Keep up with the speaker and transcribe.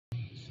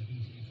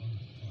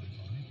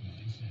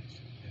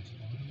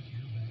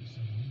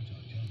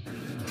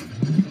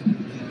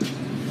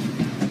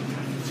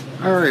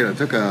Alright, I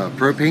took a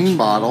propane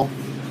bottle,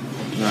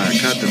 I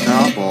cut the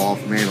top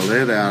off, made a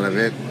lid out of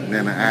it, and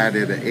then I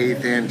added an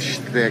 1/8 inch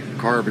thick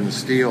carbon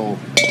steel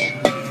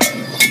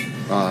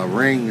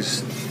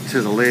rings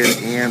to the lid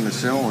and the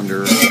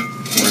cylinder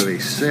where they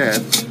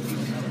sit.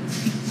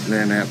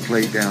 Then that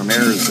plate down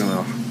there is going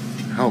to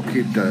help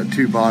keep the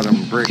two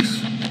bottom bricks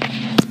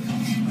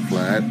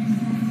flat.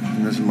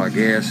 And this is my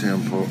gas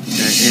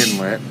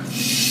inlet.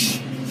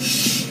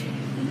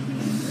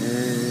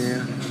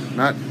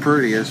 Not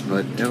prettiest,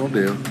 but it'll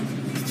do.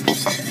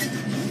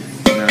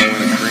 Now I'm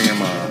going to cram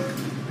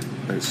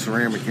that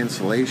ceramic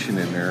insulation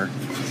in there.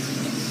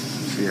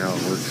 See how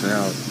it works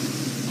out.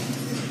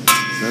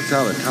 So that's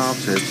how the top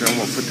sits. So I'm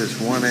going to put this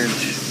 1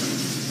 inch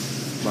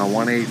by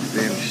 1/8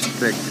 inch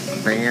thick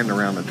band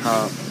around the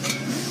top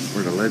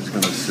where the lid's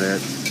going to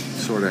sit.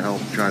 Sort of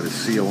help try to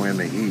seal in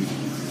the heat.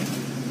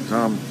 So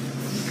I'm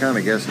kind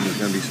of guessing there's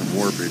going to be some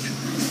warpage.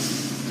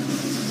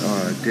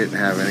 It didn't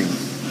have any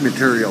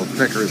material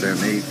thicker than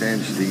 1/8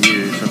 inch to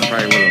use. I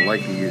probably would have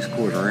liked to use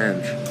 1/4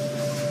 inch,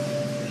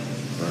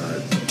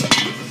 but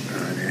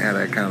I didn't have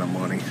that kind of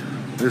money.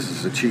 This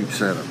is a cheap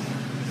setup.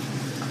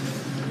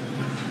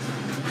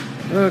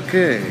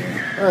 Okay,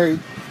 alright,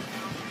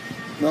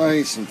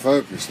 nice and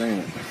focused, ain't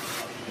it?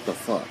 What the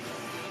fuck?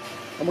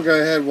 I'm gonna go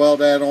ahead and weld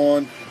that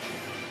on.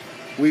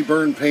 We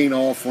burn paint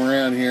off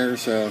around here,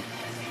 so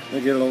they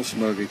get a little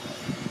smoky.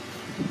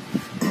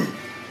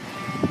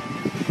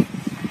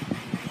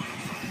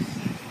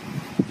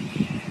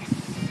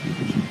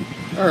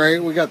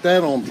 Alright, we got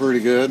that on pretty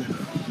good.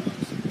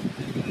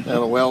 Now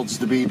the welds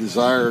to be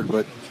desired,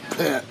 but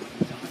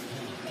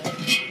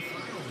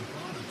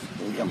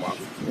we got my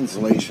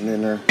insulation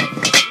in there.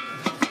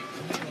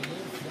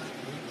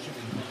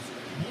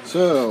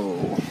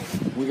 So,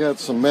 we got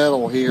some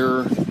metal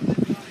here.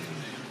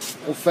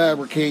 We'll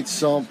fabricate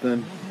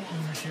something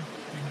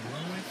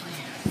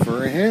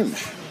for a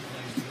hinge.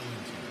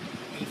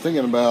 I'm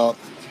thinking about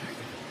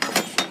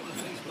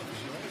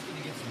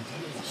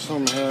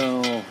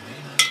somehow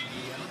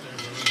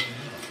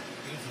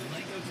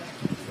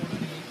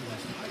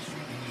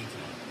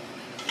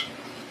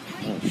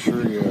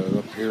sure, yeah,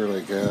 up here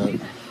they got.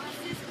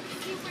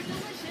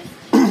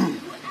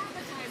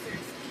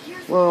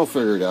 Well, I'll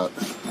figure it out.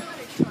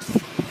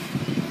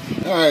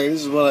 Alright,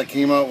 this is what I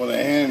came up with a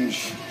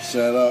hinge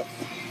set up.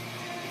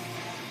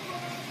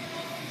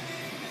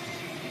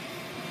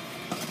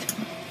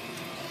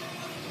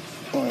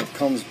 When it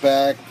comes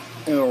back,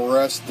 it'll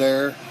rest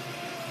there.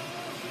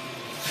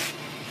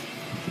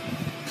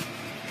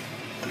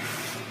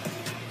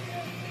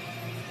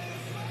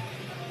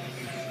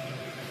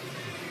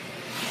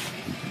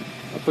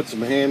 Put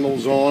some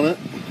handles on it.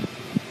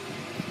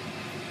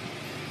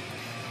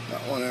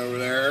 Got one over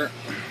there.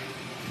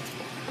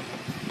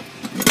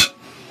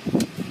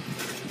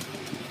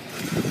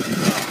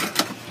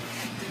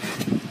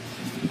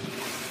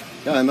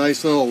 Got a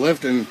nice little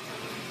lifting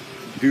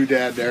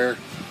doodad there.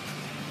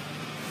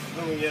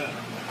 Let me get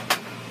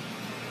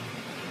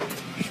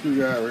a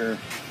screwdriver here.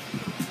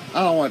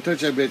 I don't want to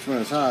touch that bitch when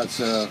it's hot,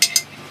 so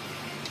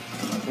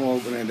we'll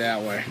open it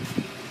that way.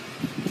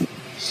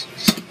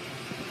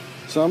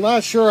 So I'm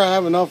not sure I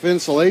have enough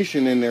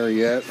insulation in there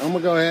yet. I'm going to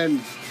go ahead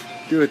and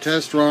do a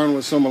test run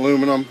with some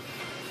aluminum.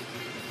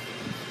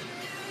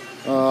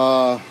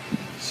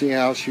 See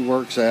how she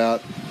works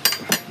out.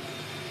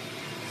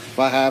 If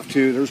I have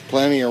to, there's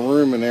plenty of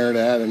room in there to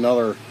add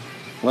another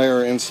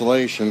layer of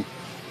insulation.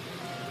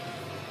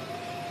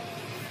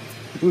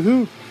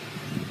 Woohoo!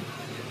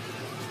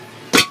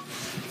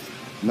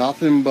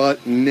 Nothing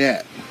but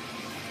net.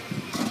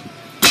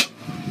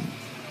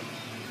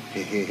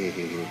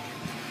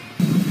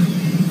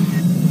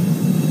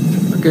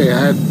 Okay, I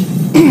had,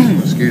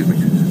 excuse me,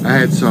 I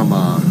had some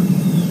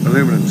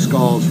aluminum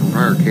skulls from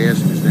prior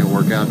castings. Didn't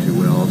work out too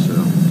well, so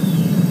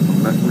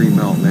I'm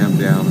remelting them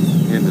down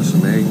into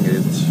some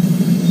ingots.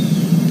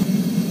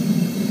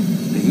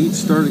 The heat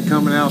started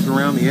coming out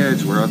around the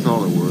edge where I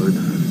thought it would.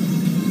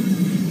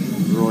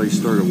 It really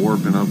started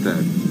warping up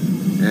that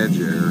edge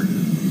there.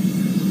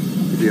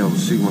 You'll be able to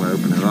see when I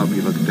open it up.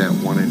 You look at that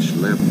 1 inch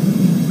lip,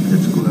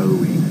 it's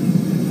glowy.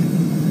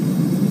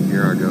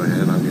 Here I go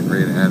ahead, I'm getting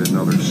ready to add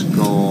another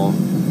skull.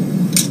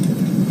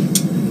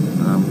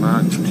 I'm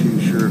not too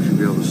sure if you'll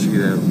be able to see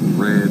that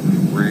red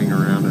ring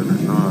around it or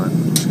not.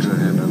 Let's go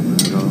ahead and open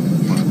it up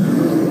and find out.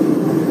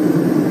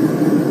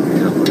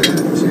 Yeah, look at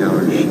it, see how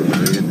there's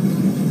shit.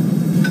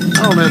 I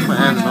don't know if I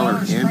add another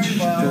inch to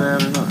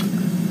that or not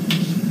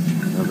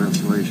of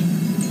insulation.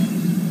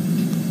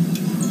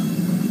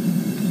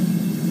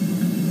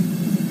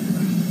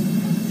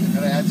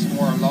 Gotta add some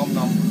more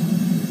aluminum.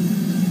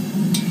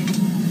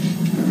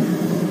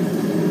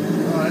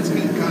 Oh, that's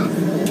getting kind of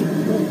full.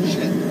 Oh,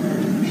 shit.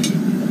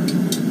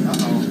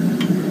 Uh-oh.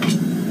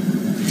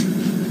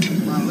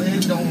 My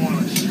lid don't want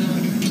to shut.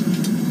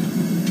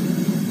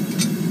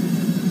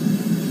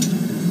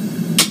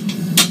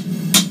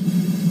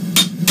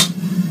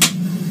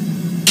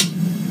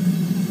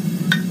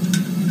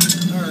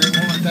 Alright,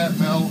 won't let that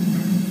melt.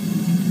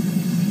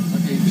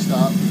 Okay, you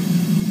stop.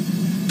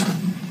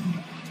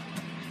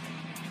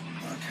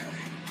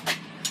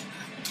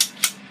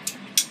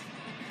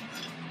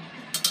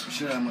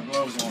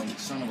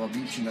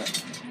 reaching up.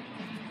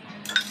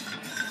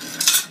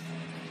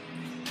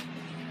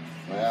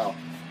 Wow.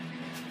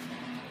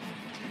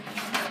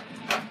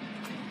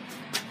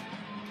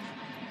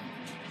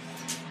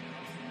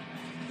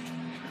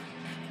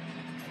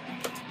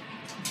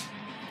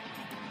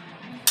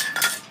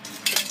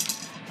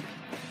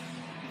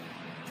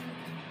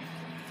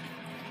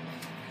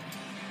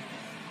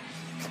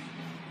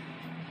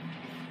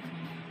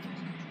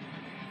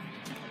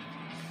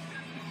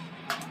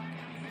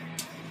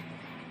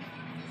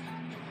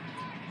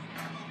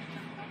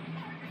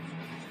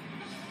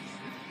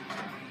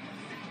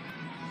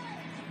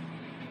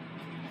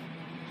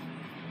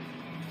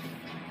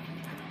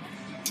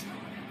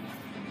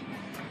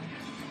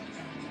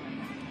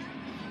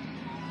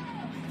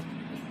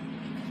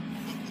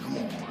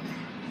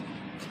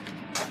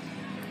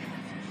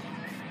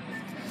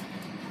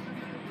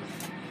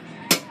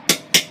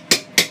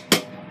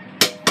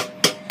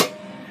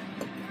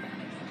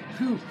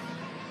 Whew.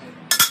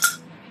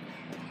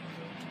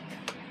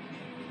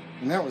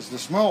 And that was the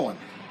small one.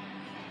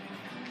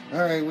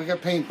 Alright, we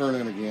got paint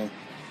burning again.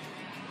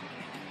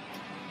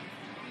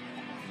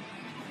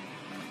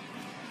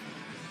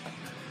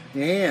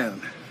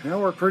 And that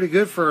worked pretty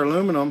good for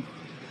aluminum.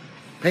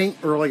 Paint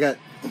really got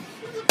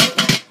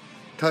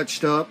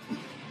touched up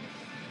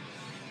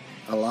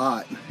a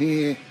lot.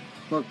 Yeah,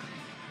 look,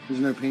 there's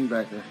no paint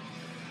back there.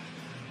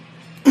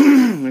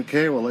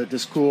 Okay, we'll let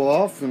this cool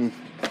off and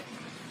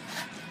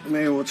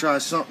maybe we'll try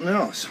something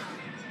else.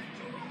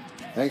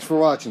 Thanks for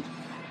watching.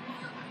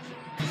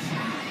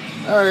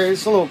 Alright,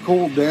 it's a little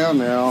cooled down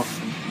now.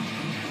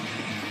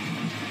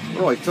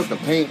 Really took the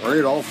paint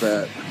right off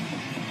that.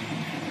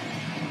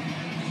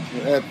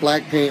 That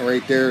black paint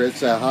right there,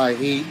 it's at high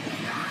heat.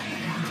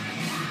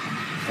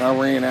 I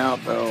ran out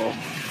though.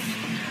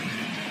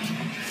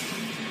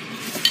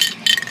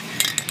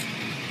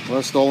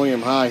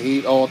 Rust-Oleum high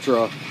heat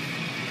ultra.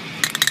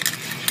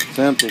 It's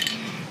empty.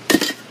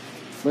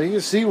 But you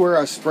can see where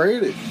I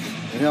sprayed it.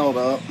 It held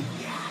up.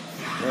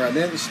 Where I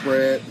didn't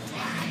spray it,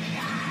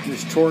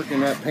 just torquing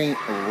that paint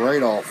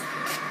right off.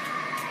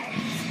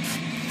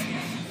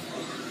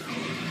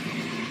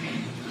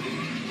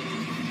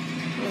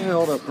 It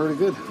held up pretty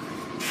good.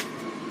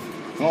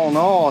 All in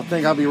all, I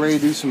think I'll be ready to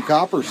do some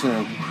copper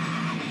soon.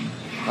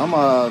 I'm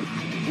gonna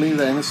leave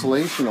the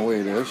insulation the way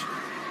it is.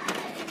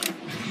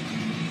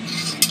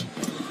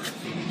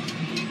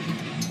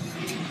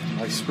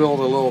 I spilled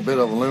a little bit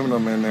of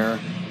aluminum in there.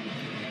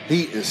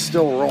 Heat is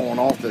still rolling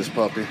off this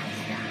puppy.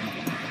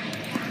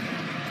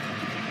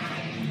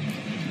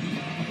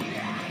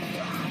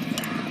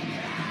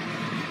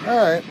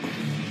 Alright.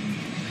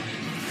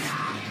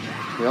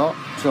 Well,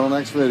 till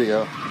next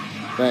video.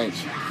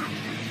 Thanks.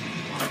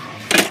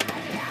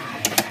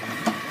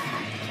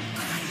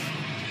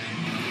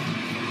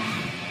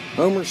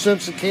 Homer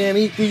Simpson can't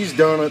eat these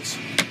donuts.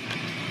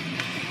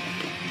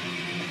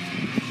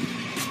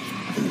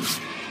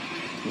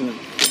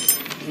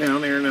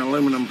 Down there in the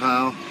aluminum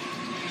pile.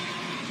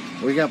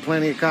 We got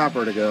plenty of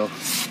copper to go.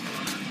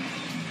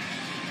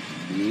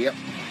 Yep.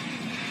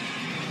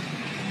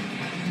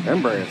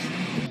 And brass.